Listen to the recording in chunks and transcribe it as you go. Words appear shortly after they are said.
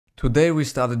Today we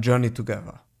start a journey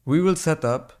together. We will set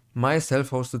up my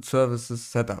self-hosted services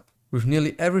setup with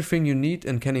nearly everything you need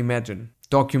and can imagine.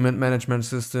 Document management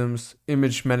systems,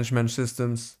 image management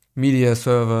systems, media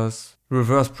servers,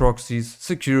 reverse proxies,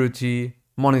 security,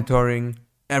 monitoring,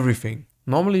 everything.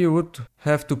 Normally you would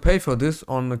have to pay for this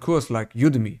on a course like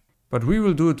Udemy, but we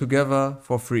will do it together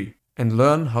for free and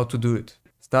learn how to do it.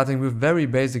 Starting with very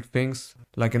basic things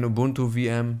like an Ubuntu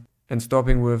VM and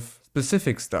stopping with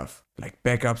specific stuff like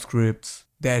backup scripts,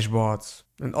 dashboards,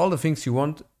 and all the things you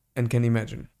want and can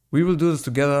imagine. We will do this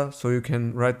together, so you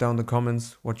can write down in the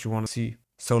comments what you want to see.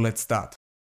 So let's start.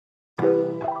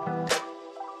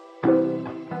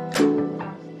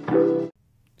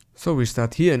 So we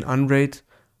start here in unRAID,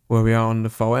 where we are on the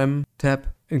VM tab,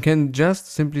 and can just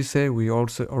simply say, we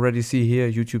also already see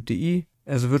here YouTube DE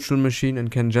as a virtual machine, and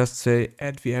can just say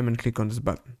add VM and click on this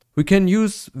button. We can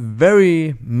use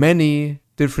very many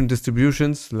different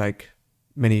distributions, like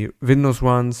many Windows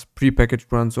ones,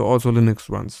 prepackaged ones, or also Linux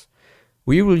ones.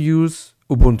 We will use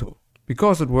Ubuntu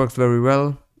because it works very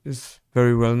well, is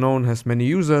very well known, has many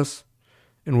users,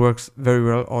 and works very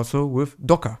well also with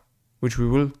Docker, which we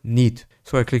will need.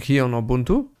 So I click here on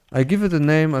Ubuntu. I give it a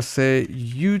name, I say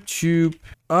YouTube,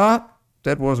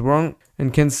 that was wrong,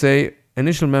 and can say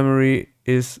initial memory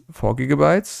is 4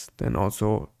 GB, then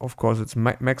also of course it's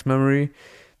max memory.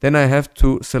 Then I have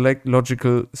to select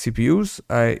logical CPUs.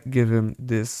 I give him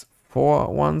this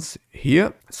 4 ones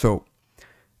here. So,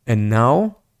 and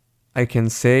now I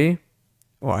can say,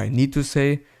 or I need to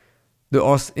say, the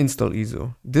OS install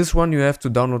ISO. This one you have to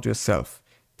download yourself.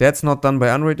 That's not done by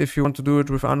unRAID. If you want to do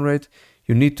it with unRAID,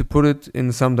 you need to put it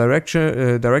in some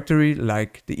directory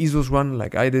like the ISOs one,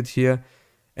 like I did here.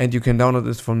 And you can download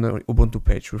this from the Ubuntu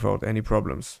page without any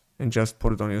problems and just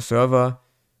put it on your server,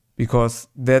 because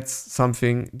that's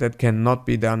something that cannot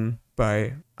be done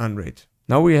by unRAID.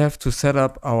 Now we have to set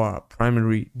up our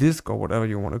primary disk or whatever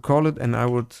you want to call it, and I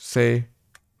would say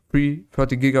 30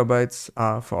 GB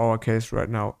are for our case right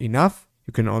now enough.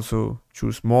 You can also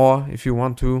choose more if you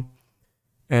want to,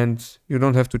 and you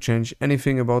don't have to change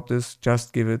anything about this,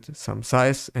 just give it some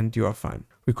size and you are fine.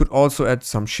 We could also add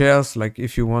some shares, like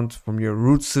if you want from your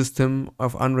root system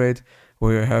of unRAID,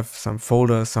 where you have some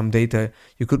folders, some data,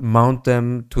 you could mount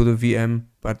them to the VM,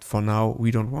 but for now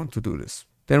we don't want to do this.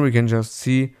 Then we can just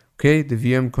see, okay, the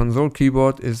VM console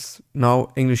keyboard is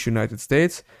now English United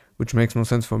States, which makes no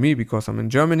sense for me because I'm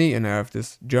in Germany and I have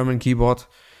this German keyboard,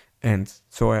 and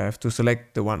so I have to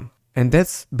select the one. And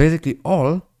that's basically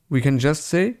all. We can just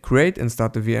say create and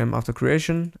start the VM after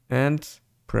creation and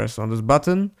press on this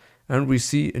button, and we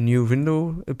see a new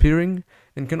window appearing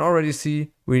and can already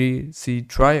see, we see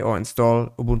try or install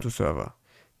Ubuntu server.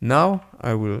 Now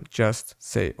I will just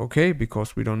say okay,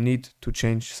 because we don't need to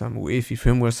change some UEFI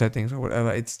firmware settings or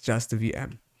whatever, it's just a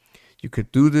VM. You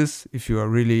could do this if you are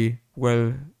really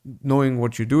well knowing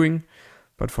what you're doing,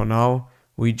 but for now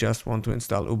we just want to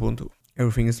install Ubuntu.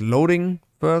 Everything is loading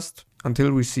first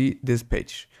until we see this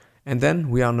page, and then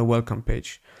we are on the welcome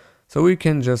page. So we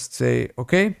can just say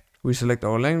okay, we select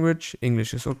our language,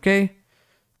 English is okay.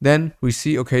 Then we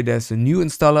see, okay, there's a new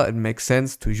installer. It makes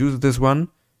sense to use this one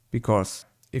because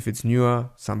if it's newer,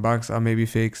 some bugs are maybe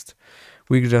fixed.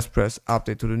 We just press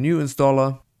update to the new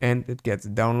installer and it gets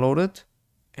downloaded.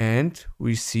 And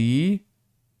we see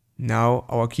now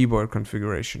our keyboard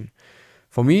configuration.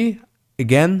 For me,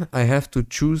 again, I have to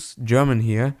choose German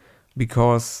here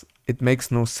because it makes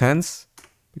no sense,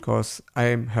 because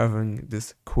I'm having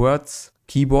this QWERTZ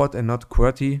keyboard and not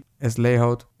QWERTY as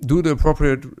layout. Do the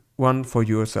appropriate one for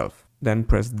yourself. Then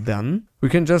press done. We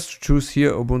can just choose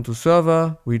here Ubuntu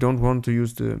server. We don't want to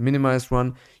use the minimized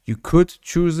one. You could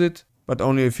choose it, but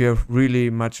only if you have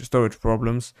really much storage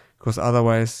problems, because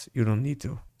otherwise you don't need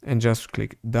to. And just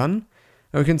click done.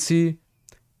 And we can see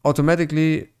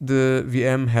automatically the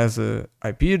VM has a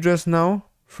IP address now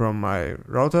from my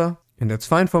router, and that's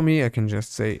fine for me. I can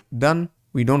just say done.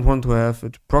 We don't want to have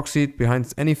it proxied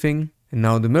behind anything. And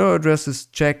now the mirror address is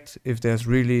checked if there's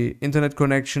really internet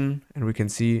connection, and we can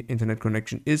see internet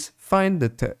connection is fine, the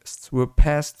tests were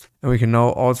passed. And we can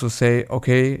now also say,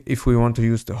 okay, if we want to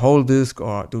use the whole disk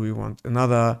or do we want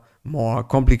another more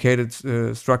complicated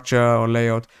structure or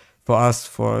layout. For us,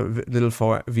 for little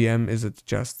VM, is it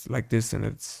just like this and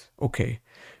it's okay.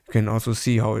 You can also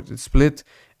see how it is split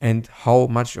and how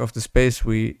much of the space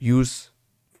we use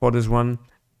for this one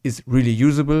is really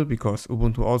usable, because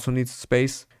Ubuntu also needs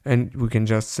space, and we can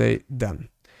just say done.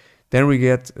 Then we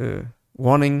get a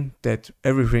warning that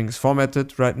everything is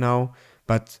formatted right now,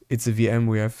 but it's a VM,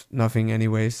 we have nothing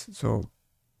anyways, so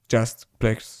just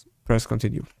press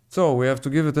continue. So we have to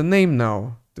give it a name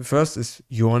now. The first is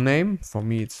your name, for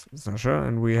me it's Sascha,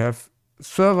 and we have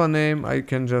server name, I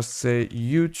can just say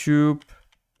YouTube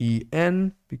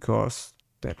EN because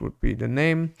that would be the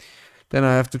name. Then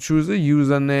I have to choose a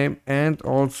username and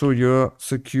also your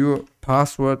secure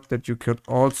password that you could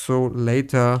also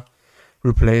later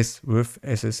replace with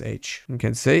SSH. You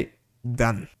can say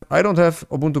done. I don't have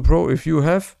Ubuntu Pro. If you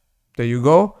have, there you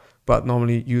go. But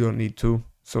normally you don't need to.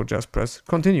 So just press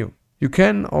continue. You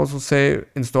can also say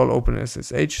install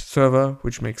OpenSSH server,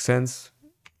 which makes sense.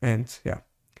 And yeah,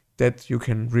 that you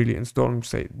can really install and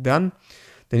say done.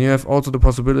 Then you have also the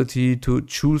possibility to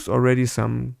choose already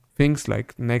some things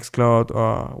like Nextcloud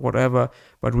or whatever,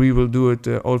 but we will do it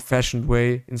the old-fashioned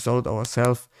way, install it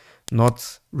ourselves,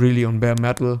 not really on bare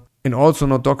metal, and also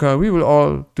not Docker. We will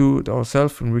all do it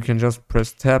ourselves, and we can just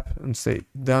press tab and say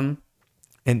done,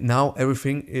 and now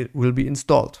everything it will be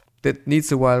installed. That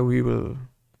needs a while. We will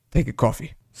take a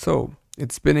coffee. So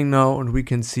it's spinning now, and we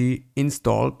can see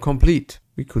install complete.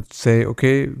 We could say,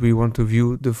 okay, we want to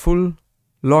view the full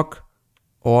log,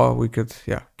 or we could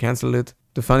cancel it.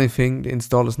 The funny thing, the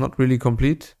install is not really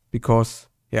complete because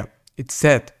it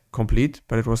said complete,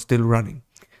 but it was still running.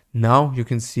 Now you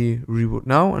can see reboot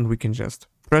now, and we can just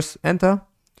press enter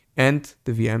and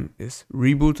the VM is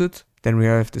rebooted. Then we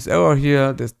have this error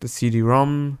here, the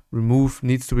CD-ROM remove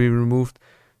needs to be removed.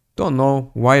 Don't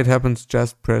know why it happens,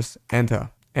 just press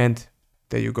enter and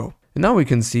there you go. And now we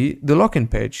can see the login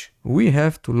page. We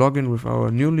have to log in with our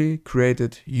newly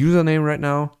created username right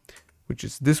now, which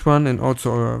is this one, and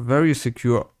also a very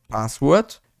secure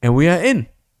password. And we are in.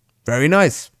 Very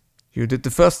nice. You did the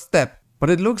first step. But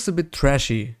it looks a bit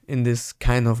trashy in this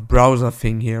kind of browser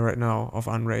thing here right now of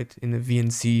unRAID in the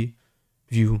VNC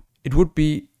view. It would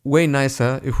be way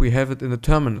nicer if we have it in the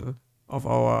terminal of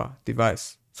our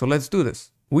device. So let's do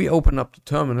this. We open up the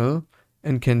terminal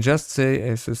and can just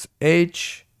say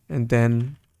SSH and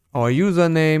then our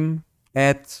username,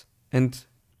 and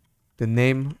the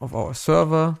name of our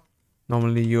server.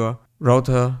 Normally your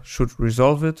router should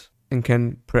resolve it, and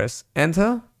can press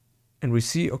enter and we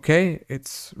see, okay,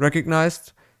 it's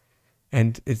recognized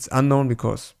and it's unknown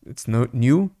because it's not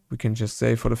new. We can just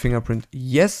say for the fingerprint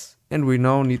yes, and we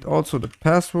now need also the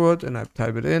password, and I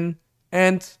type it in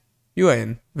and you are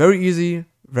in. Very easy,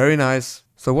 very nice.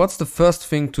 So what's the first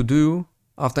thing to do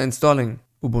after installing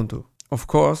Ubuntu? Of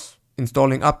course,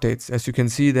 installing updates. As you can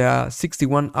see, there are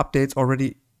 61 updates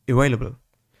already available.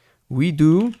 We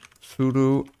do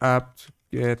sudo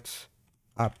apt-get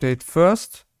update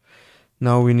first.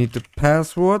 Now we need the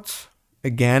password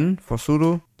again for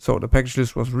sudo. So the package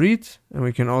list was read, and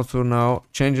we can also now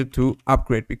change it to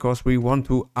upgrade because we want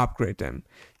to upgrade them.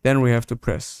 Then we have to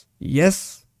press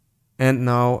yes, and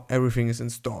now everything is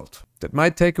installed. That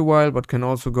might take a while, but can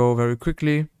also go very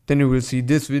quickly. Then you will see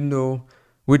this window,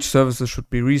 which services should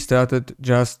be restarted.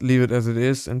 Just leave it as it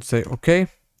is and say okay.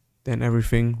 Then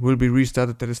everything will be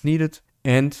restarted that is needed,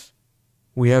 and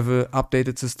we have an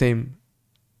updated system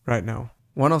right now.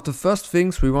 One of the first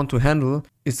things we want to handle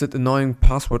is that annoying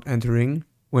password entering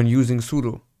when using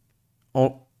sudo.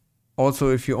 Also,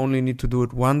 if you only need to do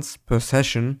it once per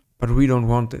session, but we don't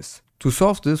want this. To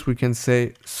solve this, we can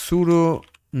say sudo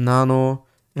nano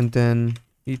and then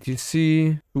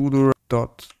etc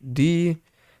sudo.d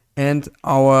and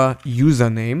our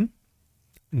username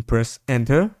and press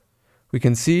enter. We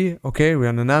can see, okay, we're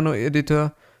on the nano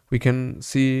editor. We can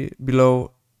see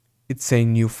below it's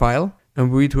saying new file, and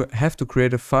we have to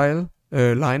create a file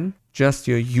line, just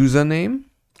your username,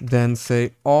 then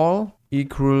say all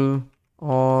equal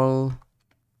all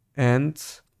and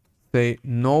say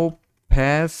no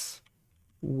pass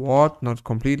what, not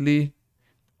completely,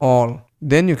 all.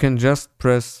 Then you can just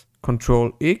press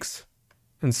Ctrl X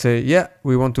and say, yeah,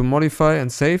 we want to modify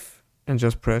and save, and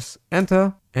just press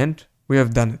enter, and we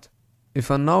have done it.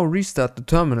 If I now restart the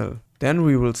terminal, then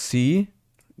we will see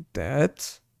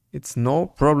that it's no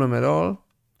problem at all.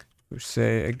 We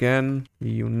say again,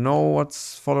 you know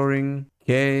what's following,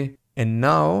 okay, and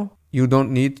now you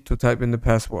don't need to type in the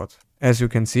password. As you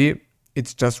can see,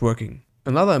 it's just working.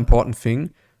 Another important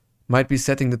thing might be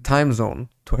setting the time zone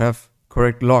to have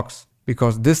correct logs,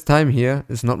 because this time here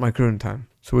is not my current time.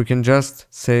 So we can just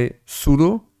say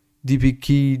sudo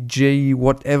dpk j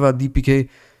whatever dpk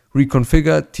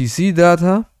reconfigure tc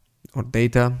data or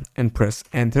data and press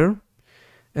enter.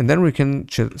 And then we can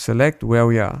select where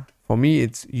we are. For me,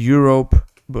 it's Europe,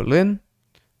 Berlin.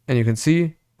 And you can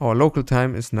see our local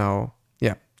time is now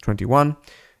 21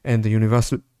 and the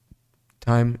universal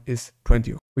time is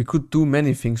 20. We could do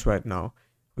many things right now.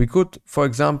 We could, for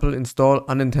example, install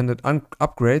unintended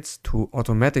upgrades to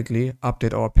automatically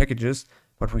update our packages,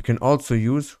 but we can also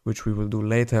use, which we will do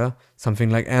later, something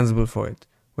like Ansible for it,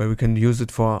 where we can use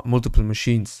it for multiple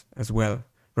machines as well,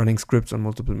 running scripts on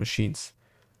multiple machines.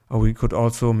 Or we could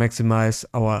also maximize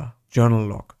our journal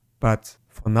log. But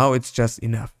for now it's just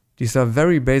enough. These are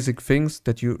very basic things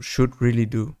that you should really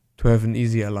do to have an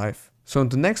easier life. So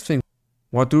the next thing,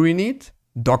 what do we need?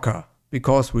 Docker,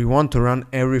 because we want to run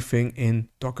everything in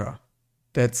Docker.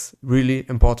 That's really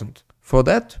important. For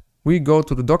that, we go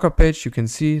to the Docker page. You can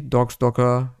see docs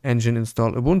docker engine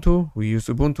install Ubuntu. We use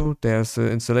Ubuntu. There's an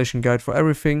installation guide for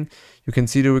everything. You can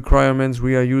see the requirements.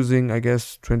 We are using, I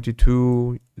guess,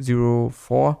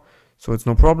 22.04, so it's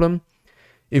no problem.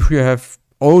 If you have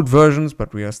old versions,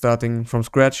 but we are starting from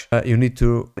scratch, you need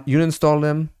to uninstall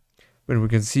them. When we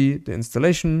can see the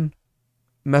installation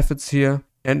methods here,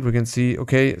 and we can see,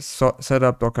 okay, so set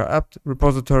up Docker apt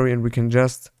repository, and we can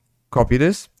just copy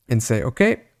this and say,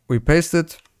 okay, we paste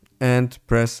it and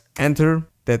press enter.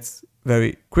 That's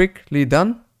very quickly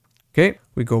done. Okay,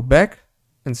 we go back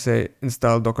and say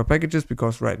install Docker packages,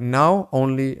 because right now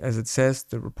only, as it says,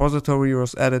 the repository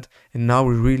was added, and now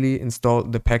we really install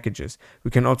the packages.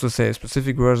 We can also say a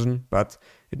specific version, but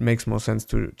it makes more sense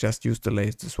to just use the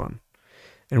latest one.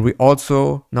 And we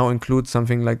also now include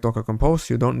something like Docker Compose.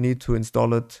 You don't need to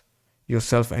install it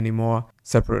yourself anymore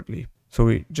separately. So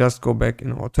we just go back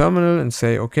in our terminal and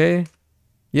say, okay,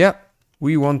 yeah,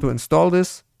 we want to install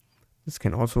this. This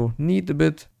can also need a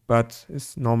bit, but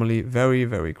it's normally very,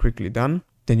 very quickly done.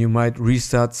 Then you might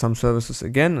restart some services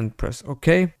again and press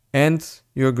OK, and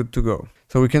you're good to go.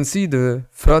 So we can see the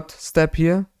third step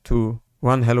here to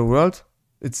run Hello World.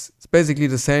 It's basically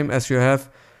the same as you have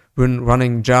when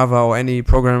running Java or any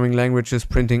programming languages,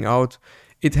 printing out.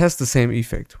 It has the same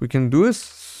effect. We can do this,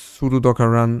 sudo docker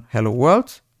run hello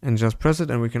world, and just press it,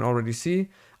 and we can already see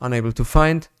unable to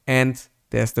find, and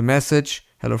there's the message,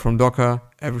 hello from Docker,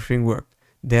 everything worked.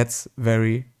 That's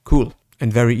very cool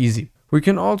and very easy. We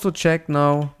can also check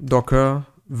now Docker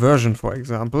version, for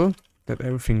example, that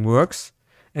everything works,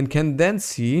 and can then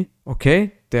see,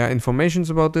 okay, there are informations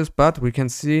about this, but we can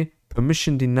see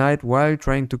permission denied while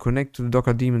trying to connect to the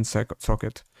Docker daemon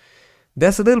socket.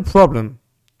 There's a little problem,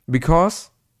 because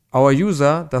our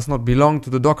user does not belong to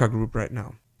the Docker group right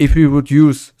now. If we would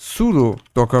use sudo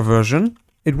docker version,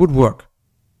 it would work.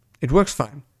 It works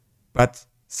fine. But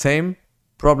same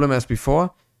problem as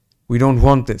before, we don't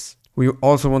want this. We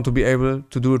also want to be able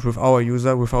to do it with our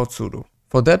user without sudo.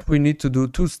 For that, we need to do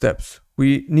two steps.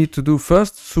 We need to do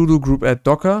first sudo group add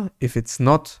docker if it's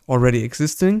not already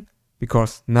existing,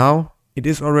 because now it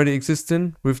is already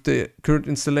existing with the current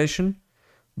installation.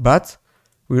 But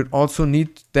we would also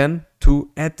need then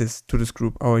to add this to this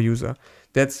group, our user.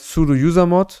 That's sudo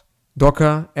usermod,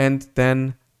 docker, and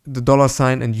then the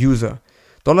 $ and user.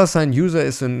 $user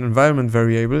is an environment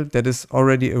variable that is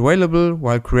already available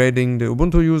while creating the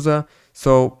Ubuntu user,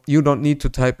 so you don't need to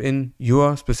type in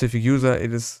your specific user,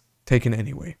 it is taken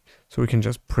anyway. So we can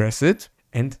just press it,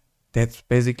 and that's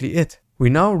basically it. We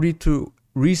now need to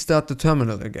restart the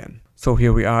terminal again. So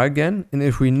here we are again, and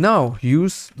if we now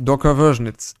use Docker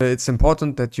version, it's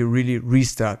important that you really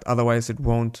restart, otherwise it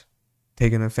won't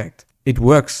take an effect. It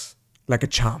works like a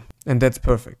charm, and that's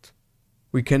perfect.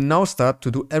 We can now start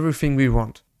to do everything we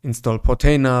want. Install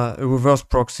Portainer, a reverse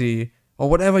proxy, or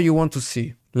whatever you want to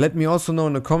see. Let me also know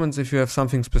in the comments if you have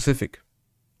something specific.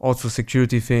 Also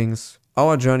security things.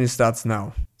 Our journey starts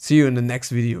now. See you in the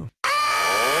next video.